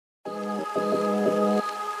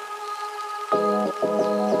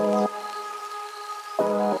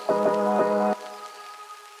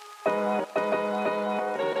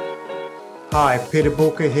Hi, Peter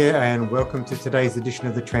Bulker here, and welcome to today's edition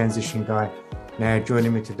of The Transition Guy. Now,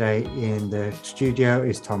 joining me today in the studio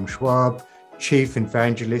is Tom Schwab, Chief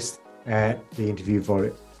Evangelist at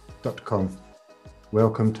theinterviewvault.com.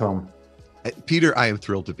 Welcome, Tom. Peter, I am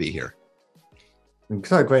thrilled to be here. It's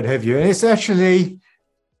so great to have you. And it's actually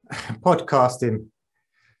podcasting.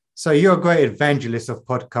 So you're a great evangelist of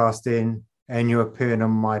podcasting, and you're appearing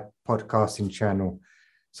on my podcasting channel.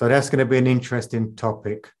 So that's going to be an interesting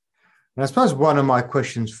topic. And I suppose one of my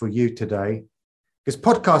questions for you today, because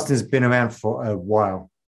podcasting has been around for a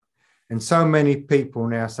while, and so many people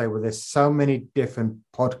now say, well, there's so many different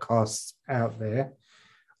podcasts out there.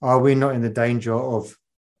 Are we not in the danger of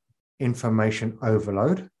information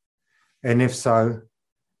overload? And if so,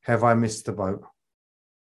 have I missed the boat?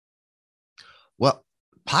 Well,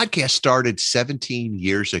 podcast started 17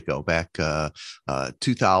 years ago, back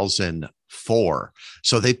 2004.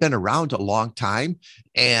 So they've been around a long time,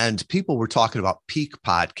 and people were talking about peak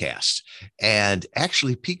podcasts. And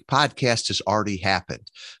actually, peak podcast has already happened.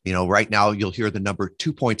 You know, right now you'll hear the number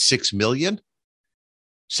 2.6 million.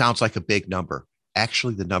 Sounds like a big number.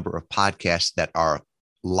 Actually, the number of podcasts that are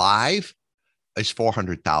live is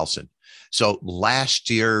 400,000. So last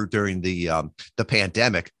year during the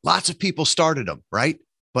pandemic, lots of people started them, right?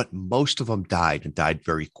 But most of them died and died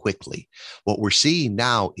very quickly. What we're seeing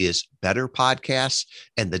now is better podcasts,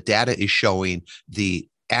 and the data is showing the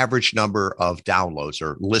average number of downloads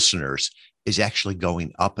or listeners is actually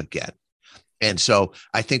going up again. And so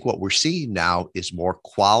I think what we're seeing now is more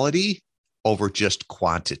quality over just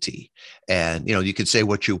quantity. And, you know, you can say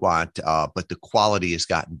what you want, but the quality has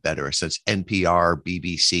gotten better since NPR,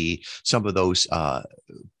 BBC, some of those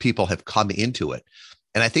people have come into it.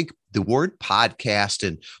 And I think the word podcast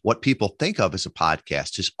and what people think of as a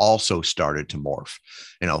podcast has also started to morph.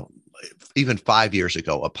 You know, even 5 years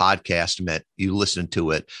ago, a podcast meant you listened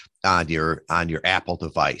to it on your Apple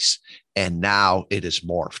device. And now it is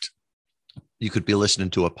morphed. You could be listening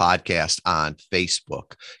to a podcast on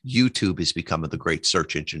Facebook. YouTube is becoming the great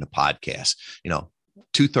search engine of podcasts. You know,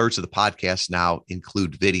 2/3 of the podcasts now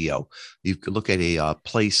include video. You could look at a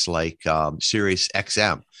place like Sirius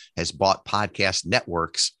XM has bought podcast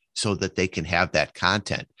networks so that they can have that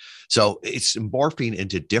content. So it's morphing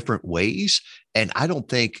into different ways. And I don't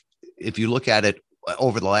think, if you look at it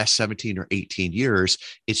over the last 17 or 18 years,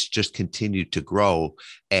 it's just continued to grow.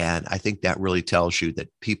 And I think that really tells you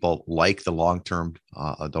that people like the long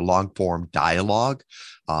form dialogue.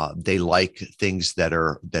 They like things that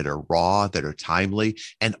are raw, that are timely.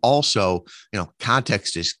 And also, you know,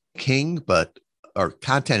 content is king, but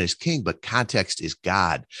context is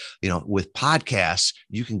God. You know, with podcasts,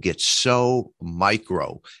 you can get so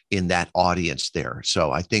micro in that audience there.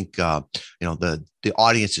 So I think, you know, the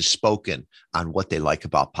audience is spoken on what they like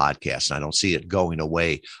about podcasts. And I don't see it going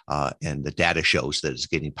away. And the data shows that it's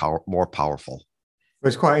getting more powerful.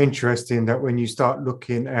 It's quite interesting that when you start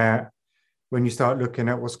looking at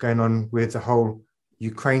what's going on with the whole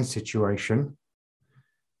Ukraine situation,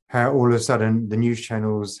 how all of a sudden the news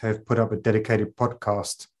channels have put up a dedicated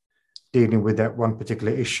podcast dealing with that one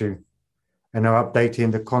particular issue, and are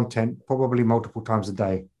updating the content probably multiple times a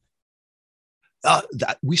day.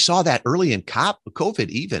 We saw that early in COVID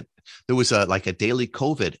even. There was a daily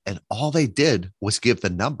COVID, and all they did was give the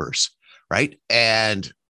numbers, right?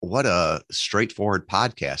 And what a straightforward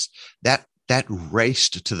podcast. That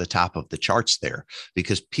raced to the top of the charts there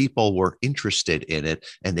because people were interested in it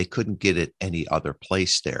and they couldn't get it any other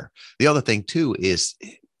place there. The other thing too is,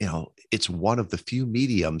 you know, it's one of the few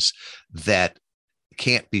mediums that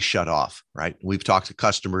can't be shut off, right? We've talked to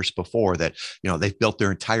customers before that, you know, they've built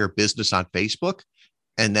their entire business on Facebook,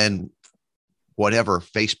 and then whatever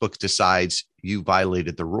Facebook decides, you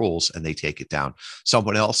violated the rules and they take it down.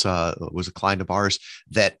 Someone else was a client of ours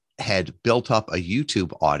that had built up a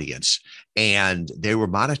YouTube audience, and they were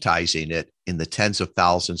monetizing it in the tens of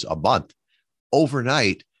thousands a month.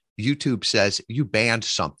 Overnight, YouTube says you banned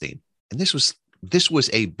something. And this was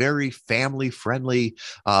a very family friendly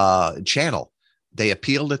channel. They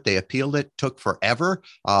appealed it, took forever,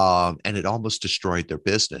 and it almost destroyed their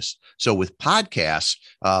business. So with podcasts,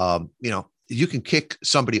 you know, you can kick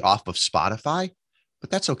somebody off of Spotify,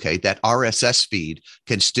 but that's okay. That RSS feed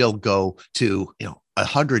can still go to, you know,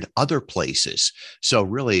 100 other places. So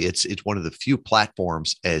really, it's one of the few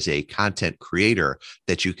platforms as a content creator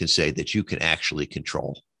that you can say that you can actually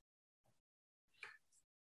control.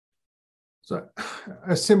 So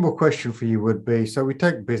a simple question for you would be, so we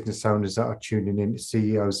take business owners that are tuning in,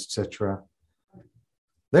 CEOs, etc.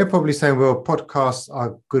 They're probably saying, well, podcasts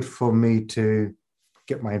are good for me to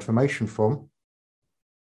get my information from,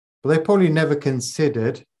 but they probably never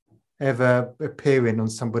considered ever appearing on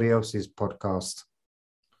somebody else's podcast?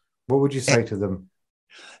 What would you say to them?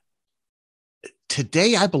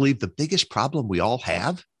 Today, I believe the biggest problem we all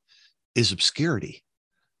have is obscurity,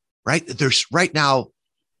 right? There's right now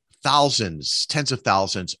thousands, tens of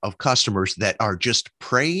thousands of customers that are just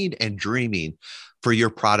praying and dreaming for your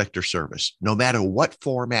product or service, no matter what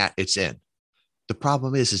format it's in. The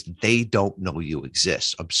problem is they don't know you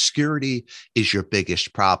exist. Obscurity is your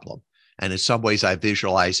biggest problem. And in some ways, I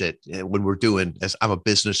visualize it when we're doing, as I'm a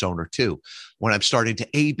business owner too, when I'm starting to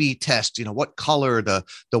A/B test, what color the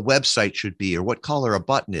website should be or what color a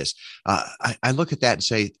button is. I look at that and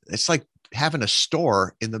say, it's like having a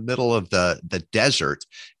store in the middle of the desert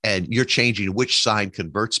and you're changing which sign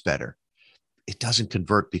converts better. It doesn't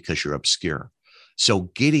convert because you're obscure.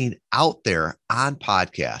 So getting out there on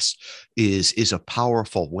podcasts is a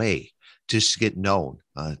powerful way to get known.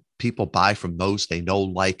 People buy from those they know,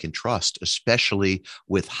 like, and trust, especially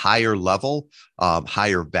with higher level,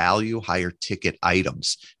 higher value, higher ticket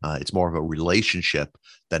items. It's more of a relationship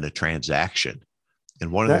than a transaction.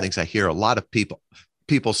 And one of the things I hear a lot of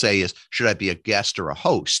people say is, should I be a guest or a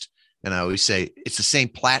host? And I always say, it's the same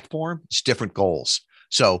platform, it's different goals.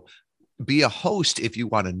 So be a host if you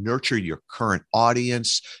want to nurture your current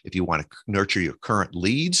audience, if you want to nurture your current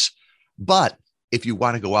leads. But if you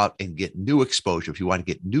want to go out and get new exposure, if you want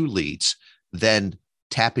to get new leads, then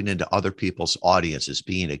tapping into other people's audiences,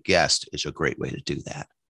 being a guest, is a great way to do that.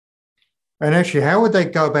 And actually, how would they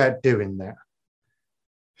go about doing that?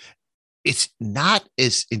 It's not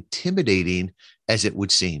as intimidating as it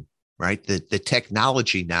would seem, right? The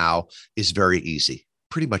technology now is very easy.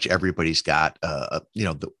 Pretty much everybody's got,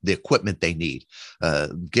 the equipment they need.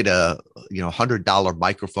 Get a $100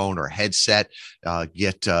 microphone or headset.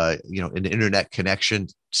 Get an internet connection.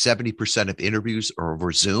 70% of interviews are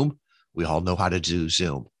over Zoom. We all know how to do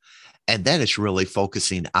Zoom, and then it's really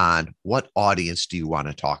focusing on what audience do you want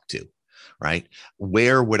to talk to, right?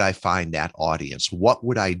 Where would I find that audience? What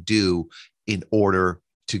would I do in order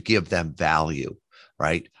to give them value,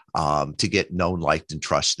 right? To get known, liked, and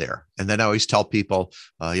trust there. And then I always tell people,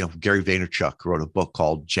 Gary Vaynerchuk wrote a book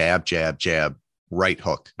called Jab, Jab, Jab, Right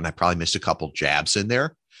Hook. And I probably missed a couple jabs in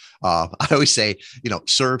there. I always say,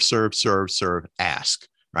 serve, serve, serve, serve, ask,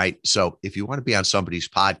 right? So if you want to be on somebody's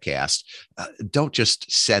podcast, don't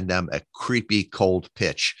just send them a creepy cold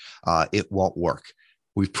pitch. It won't work.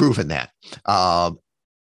 We've proven that.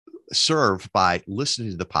 Serve by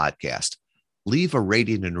listening to the podcast. Leave a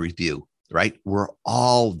rating and review. Right? We're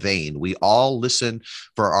all vain. We all listen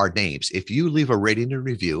for our names. If you leave a rating and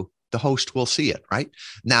review, the host will see it, right?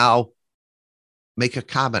 Now, make a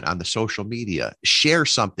comment on the social media, share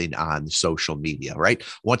something on social media, right?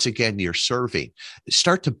 Once again, you're serving.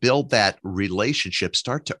 Start to build that relationship,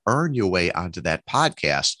 start to earn your way onto that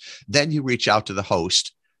podcast. Then you reach out to the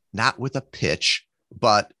host, not with a pitch,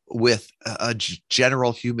 but with a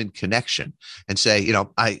general human connection, and say,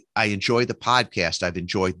 I enjoy the podcast. I've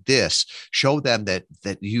enjoyed this. Show them that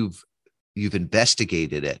you've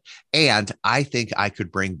investigated it. And I think I could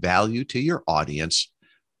bring value to your audience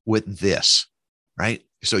with this, right?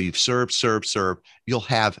 So you've served. You'll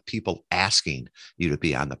have people asking you to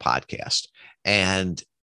be on the podcast, and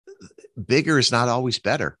bigger is not always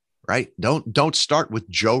better, right? Don't start with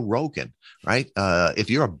Joe Rogan, right? If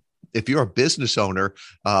you're a business owner,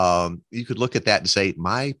 you could look at that and say,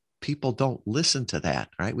 my people don't listen to that,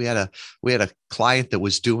 right? We had a client that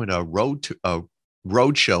was doing a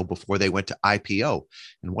road show before they went to IPO,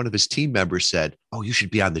 and one of his team members said, "Oh, you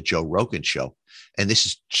should be on the Joe Rogan show." And this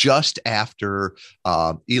is just after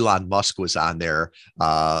Elon Musk was on there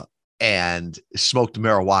and smoked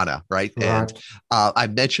marijuana, right? And I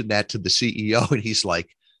mentioned that to the CEO, and he's like,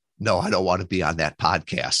 "No, I don't want to be on that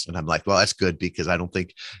podcast." And I'm like, well, that's good, because I don't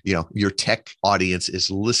think, your tech audience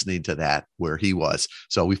is listening to that where he was.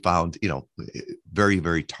 So we found, very,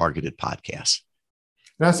 very targeted podcasts.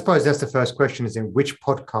 And I suppose that's the first question, is in which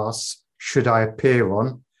podcasts should I appear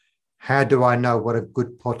on? How do I know what a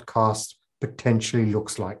good podcast potentially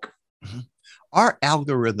looks like? Mm-hmm. Our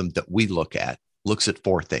algorithm that we look at looks at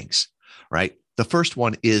four things, right? The first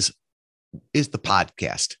one is the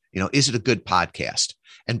podcast. Is it a good podcast?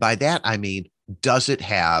 And by that, I mean, does it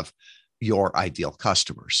have your ideal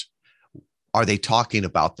customers? Are they talking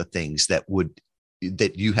about the things that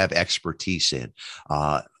you have expertise in?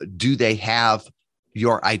 Do they have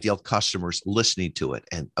your ideal customers listening to it?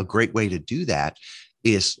 And a great way to do that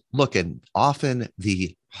is look, and often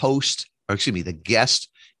the guest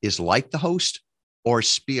is like the host or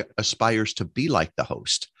aspires to be like the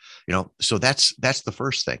host. So that's the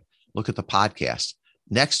first thing. Look at the podcast.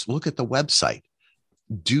 Next, look at the website.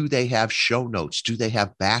 Do they have show notes? Do they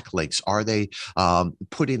have backlinks? Are they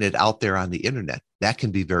putting it out there on the internet? That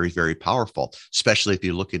can be very, very powerful, especially if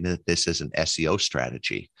you're looking at this as an SEO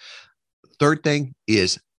strategy. Third thing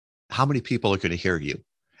is how many people are going to hear you.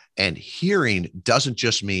 And hearing doesn't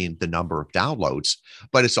just mean the number of downloads,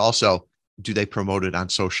 but it's also, do they promote it on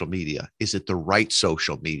social media? Is it the right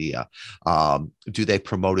social media? Do they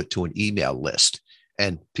promote it to an email list?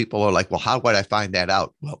 And people are like, well, how would I find that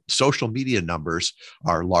out? Well, social media numbers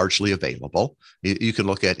are largely available. You can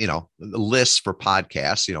look at, lists for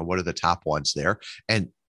podcasts, what are the top ones there, and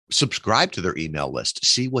subscribe to their email list,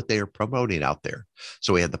 see what they are promoting out there.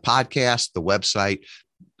 So we have the podcast, the website,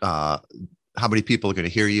 how many people are going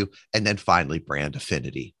to hear you, and then finally brand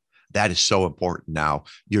affinity. That is so important now.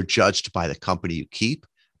 You're judged by the company you keep.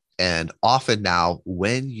 And often now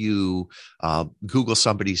when you Google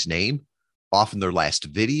somebody's name, often their last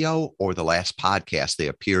video or the last podcast they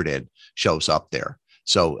appeared in shows up there.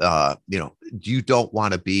 So, you don't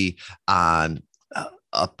want to be on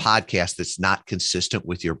a podcast that's not consistent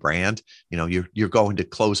with your brand. You're going to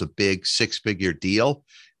close a big 6-figure deal.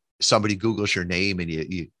 Somebody Googles your name and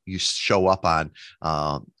you show up on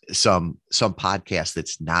some podcast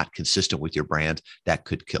that's not consistent with your brand, that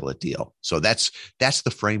could kill a deal. So that's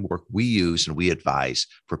the framework we use and we advise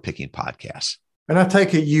for picking podcasts. And I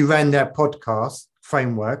take it you ran that podcast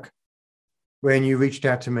framework when you reached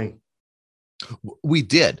out to me. We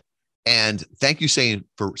did. And thank you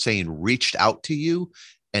for saying reached out to you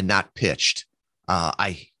and not pitched.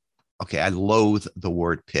 I loathe the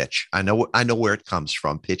word pitch. I know where it comes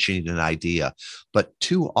from, pitching an idea, but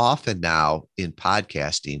too often now in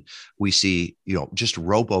podcasting, we see, just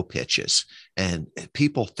robo pitches, and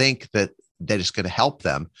people think that it's going to help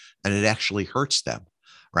them, and it actually hurts them,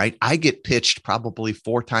 right? I get pitched probably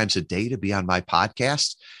 4 times a day to be on my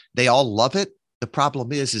podcast. They all love it. The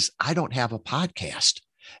problem is I don't have a podcast,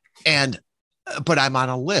 but I'm on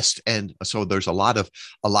a list. And so there's a lot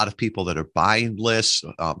of people that are buying lists,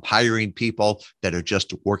 hiring people that are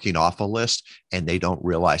just working off a list, and they don't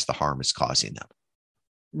realize the harm it's causing them.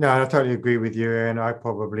 No, I totally agree with you. And I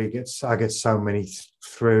get so many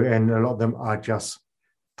through, and a lot of them are just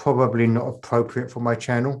probably not appropriate for my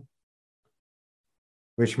channel,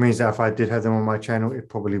 which means that if I did have them on my channel, it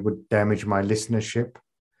probably would damage my listenership,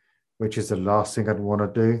 which is the last thing I'd want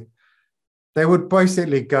to do. They would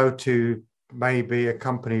basically go to maybe a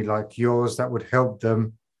company like yours that would help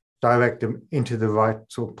them direct them into the right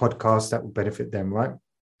sort of podcast that would benefit them, right?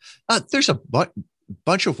 There's a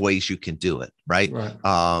bunch of ways you can do it, right?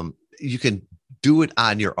 You can do it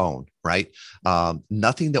on your own, right?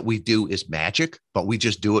 Nothing that we do is magic, but we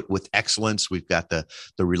just do it with excellence. We've got the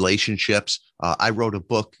relationships. I wrote a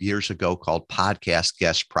book years ago called Podcast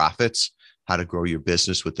Guest Profits: How to Grow Your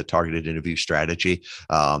Business with the Targeted Interview Strategy.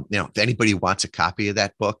 If anybody wants a copy of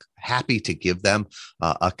that book, happy to give them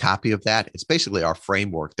a copy of that. It's basically our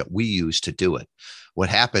framework that we use to do it. What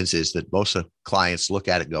happens is that most of clients look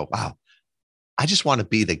at it and go, wow, I just want to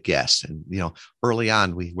be the guest. And, early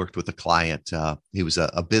on, we worked with a client. He was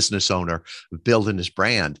a business owner building his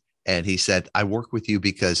brand. And he said, I work with you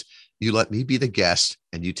because you let me be the guest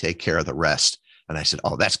and you take care of the rest. And I said,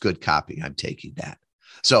 oh, that's good copy. I'm taking that.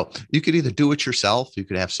 So you could either do it yourself, you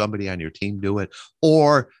could have somebody on your team do it,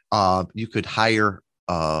 or you could hire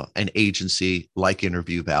an agency like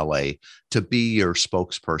Interview Valet to be your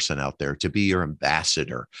spokesperson out there, to be your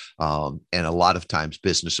ambassador. And a lot of times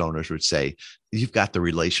business owners would say, you've got the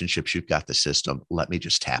relationships, you've got the system, let me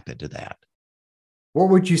just tap into that. What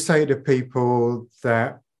would you say to people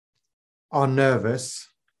that are nervous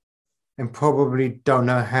and probably don't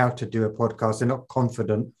know how to do a podcast? They're not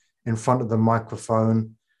confident in front of the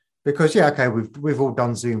microphone, because we've all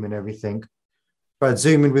done Zoom and everything, but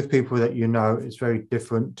Zooming with people that is very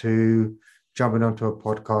different to jumping onto a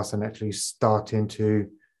podcast and actually starting to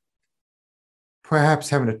perhaps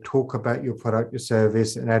having to talk about your product, your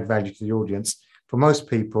service, and add value to the audience. For most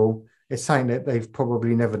people, it's something that they've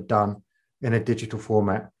probably never done in a digital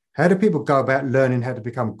format. How do people go about learning how to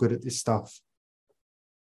become good at this stuff?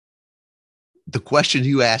 The question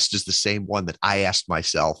you asked is the same one that I asked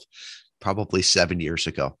myself probably 7 years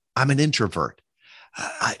ago. I'm an introvert.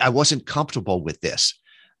 I wasn't comfortable with this,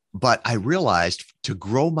 but I realized to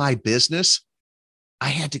grow my business, I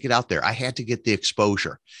had to get out there. I had to get the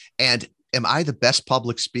exposure. And am I the best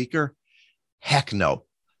public speaker? Heck no,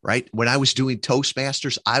 right? When I was doing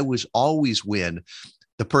Toastmasters, I was always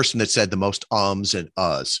the person that said the most ums and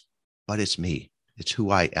uhs, but it's me. It's who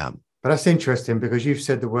I am. But that's interesting, because you've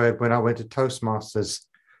said the word when I went to Toastmasters.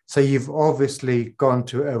 So you've obviously gone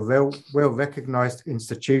to a well-recognized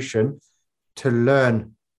institution to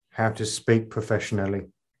learn how to speak professionally.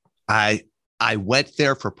 I I went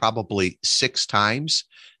there for probably 6 times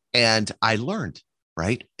and I learned,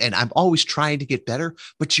 right? And I'm always trying to get better,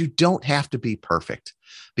 but you don't have to be perfect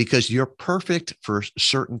because you're perfect for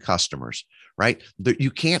certain customers, right?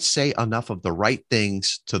 You can't say enough of the right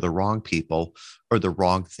things to the wrong people or the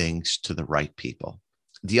wrong things to the right people.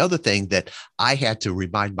 The other thing that I had to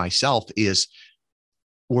remind myself is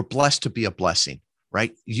we're blessed to be a blessing,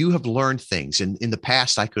 right? You have learned things. And in the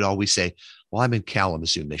past, I could always say, well, I'm in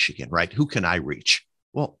Kalamazoo, Michigan, right? Who can I reach?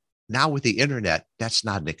 Well, now with the internet, that's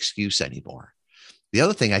not an excuse anymore. The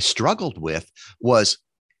other thing I struggled with was,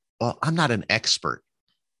 well, I'm not an expert.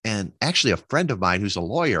 And actually, a friend of mine who's a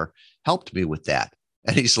lawyer helped me with that.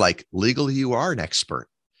 And he's like, legally, you are an expert.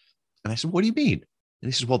 And I said, what do you mean? And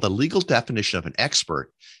he says, well, the legal definition of an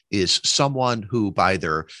expert is someone who, by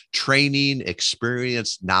their training,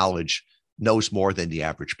 experience, knowledge, knows more than the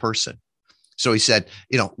average person. So he said,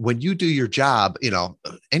 when you do your job,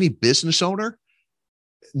 any business owner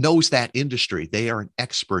knows that industry. They are an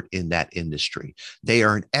expert in that industry. They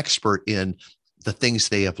are an expert in the things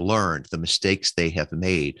they have learned, the mistakes they have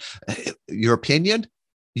made. Your opinion,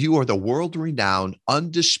 you are the world-renowned,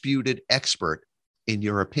 undisputed expert in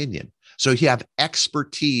your opinion. So you have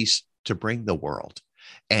expertise to bring the world.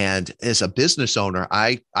 And as a business owner,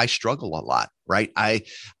 I struggle a lot, right? I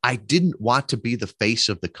didn't want to be the face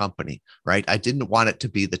of the company, right? I didn't want it to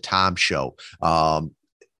be the Tom show.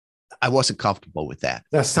 I wasn't comfortable with that.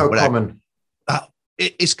 That's so common.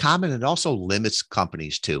 It's common and also limits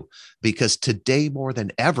companies too, because today more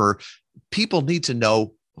than ever, people need to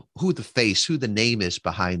know who the name is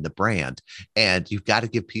behind the brand. And you've got to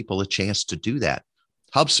give people a chance to do that.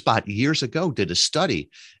 HubSpot years ago did a study,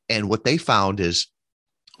 and what they found is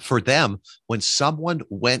for them, when someone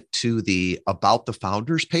went to the About the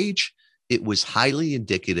Founders page, it was highly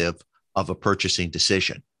indicative of a purchasing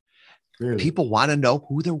decision. Really? People want to know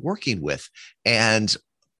who they're working with. And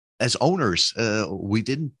as owners, we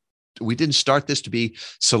didn't start this to be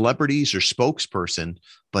celebrities or spokesperson,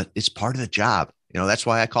 but it's part of the job. That's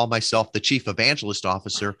why I call myself the chief evangelist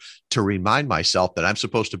officer, to remind myself that I'm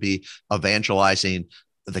supposed to be evangelizing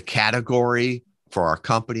the category for our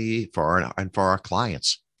company, for our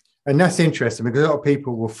clients. And that's interesting because a lot of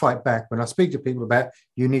people will fight back when I speak to people about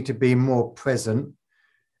you need to be more present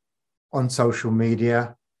on social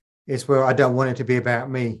media. It's where I don't want it to be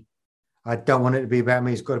about me. I don't want it to be about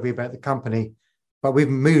me. It's got to be about the company. But we've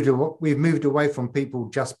moved away from people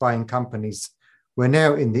just buying companies. We're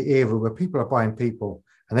now in the era where people are buying people,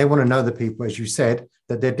 and they want to know the people, as you said,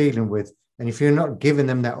 that they're dealing with. And if you're not giving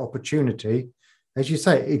them that opportunity, as you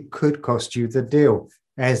say, it could cost you the deal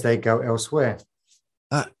as they go elsewhere.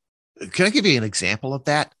 Can I give you an example of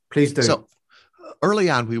that? Please do. So early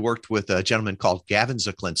on, we worked with a gentleman called Gavin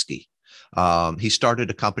Zaklinski. He started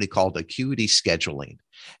a company called Acuity Scheduling.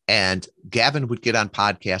 And Gavin would get on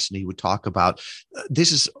podcasts and he would talk about,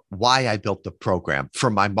 this is why I built the program. For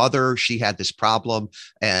my mother, she had this problem,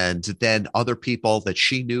 and then other people that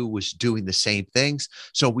she knew was doing the same things.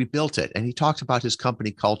 So we built it. And he talked about his company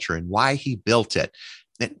culture and why he built it.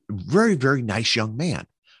 And very, very nice young man,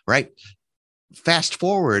 right? Fast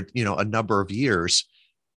forward, a number of years,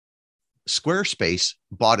 Squarespace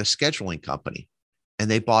bought a scheduling company, and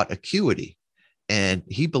they bought Acuity. And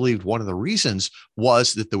he believed one of the reasons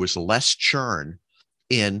was that there was less churn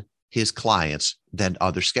in his clients than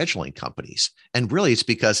other scheduling companies. And really, it's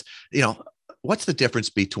because, what's the difference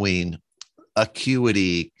between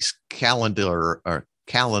Acuity, Calendar, or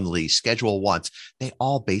Calendly, Schedule Once? They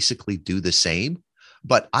all basically do the same.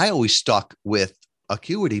 But I always stuck with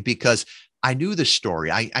Acuity because I knew the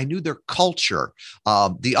story. I knew their culture.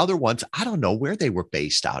 The other ones, I don't know where they were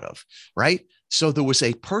based out of, right? So there was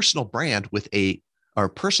a personal brand or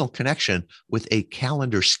personal connection with a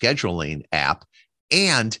calendar scheduling app,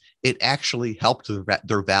 and it actually helped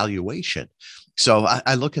their valuation. So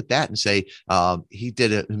I look at that and say he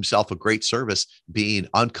did himself a great service being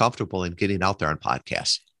uncomfortable and getting out there on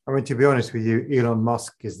podcasts. I mean, to be honest with you, Elon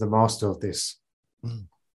Musk is the master of this. Mm.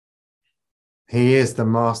 He is the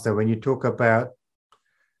master. When you talk about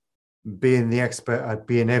being the expert at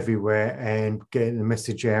being everywhere and getting the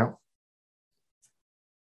message out,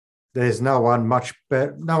 there's no one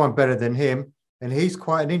better than him. And he's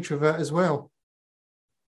quite an introvert as well.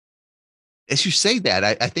 As you say that,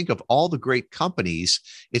 I think of all the great companies,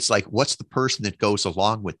 it's like, what's the person that goes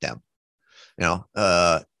along with them?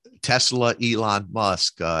 Tesla, Elon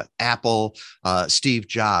Musk, Apple, Steve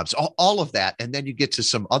Jobs, all of that. And then you get to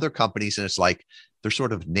some other companies and it's like, they're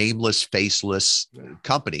sort of nameless, faceless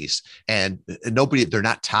companies, and they're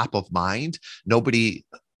not top of mind. Nobody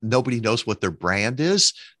knows what their brand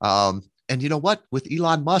is. And you know what? With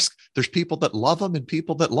Elon Musk, there's people that love him and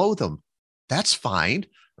people that loathe him. That's fine,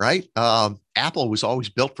 right? Apple was always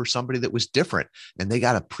built for somebody that was different, and they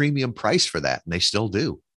got a premium price for that, and they still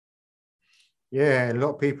do. Yeah, a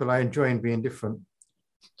lot of people are enjoying being different.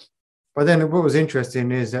 But then what was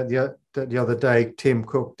interesting is that the other day, Tim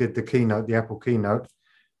Cook did the keynote, the Apple keynote,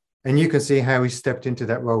 and you can see how he stepped into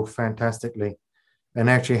that role fantastically, and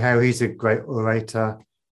actually how he's a great orator,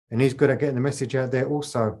 and he's good at getting the message out there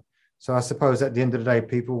also. So I suppose at the end of the day,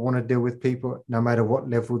 people want to deal with people no matter what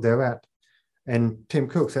level they're at. And Tim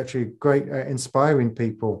Cook's actually great at inspiring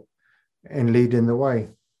people and leading the way.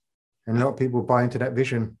 And a lot of people buy into that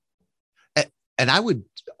vision. And I would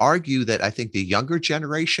argue that I think the younger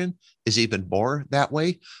generation is even more that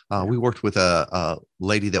way. We worked with a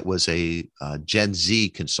lady that was a Gen Z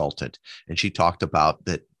consultant, and she talked about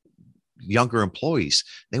that younger employees,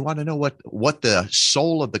 they want to know what the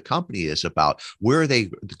soul of the company is about. Where are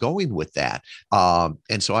they going with that?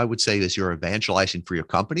 And so I would say, as you're evangelizing for your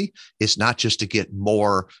company, it's not just to get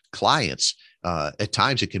more clients. At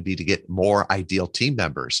times it can be to get more ideal team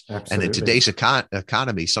members. Absolutely. And in today's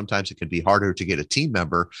economy, sometimes it can be harder to get a team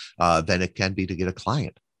member than it can be to get a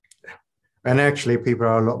client. And actually people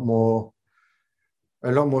are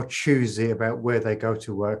a lot more choosy about where they go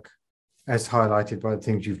to work, as highlighted by the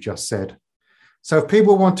things you've just said. So if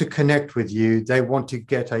people want to connect with you, they want to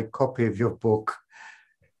get a copy of your book,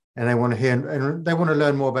 and they want to hear, and they want to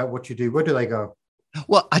learn more about what you do, where do they go?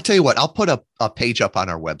 Well, I tell you what, I'll put a page up on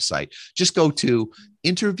our website. Just go to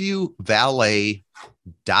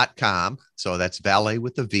interviewvalet.com. So that's valet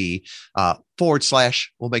with a V, /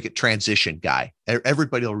 we'll make it transition guy.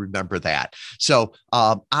 Everybody will remember that. So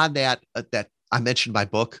on that I mentioned my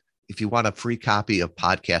book. If you want a free copy of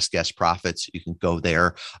Podcast Guest Profits, you can go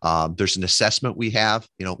there. There's an assessment we have,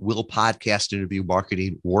 will podcast interview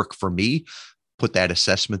marketing work for me? Put that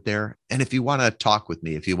assessment there. And if you want to talk with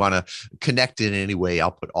me, if you want to connect in any way,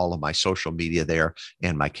 I'll put all of my social media there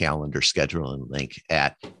and my calendar scheduling link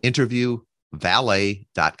at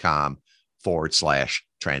interviewvalet.com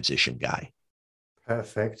 / transition guy.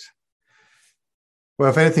 Perfect. Well,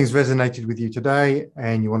 if anything's resonated with you today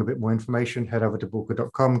and you want a bit more information, head over to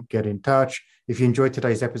Booker.com, get in touch. If you enjoyed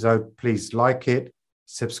today's episode, please like it,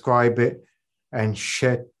 subscribe it, and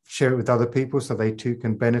share it with other people so they too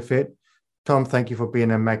can benefit. Tom, thank you for being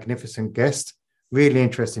a magnificent guest. Really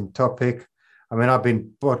interesting topic. I mean, I've been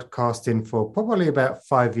broadcasting for probably about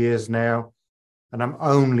 5 years now, and I'm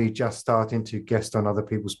only just starting to guest on other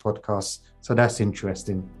people's podcasts. So that's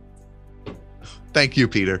interesting. Thank you,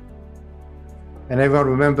 Peter. And everyone,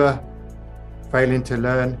 remember, failing to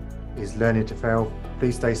learn is learning to fail.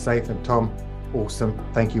 Please stay safe. And Tom, awesome.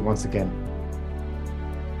 Thank you once again.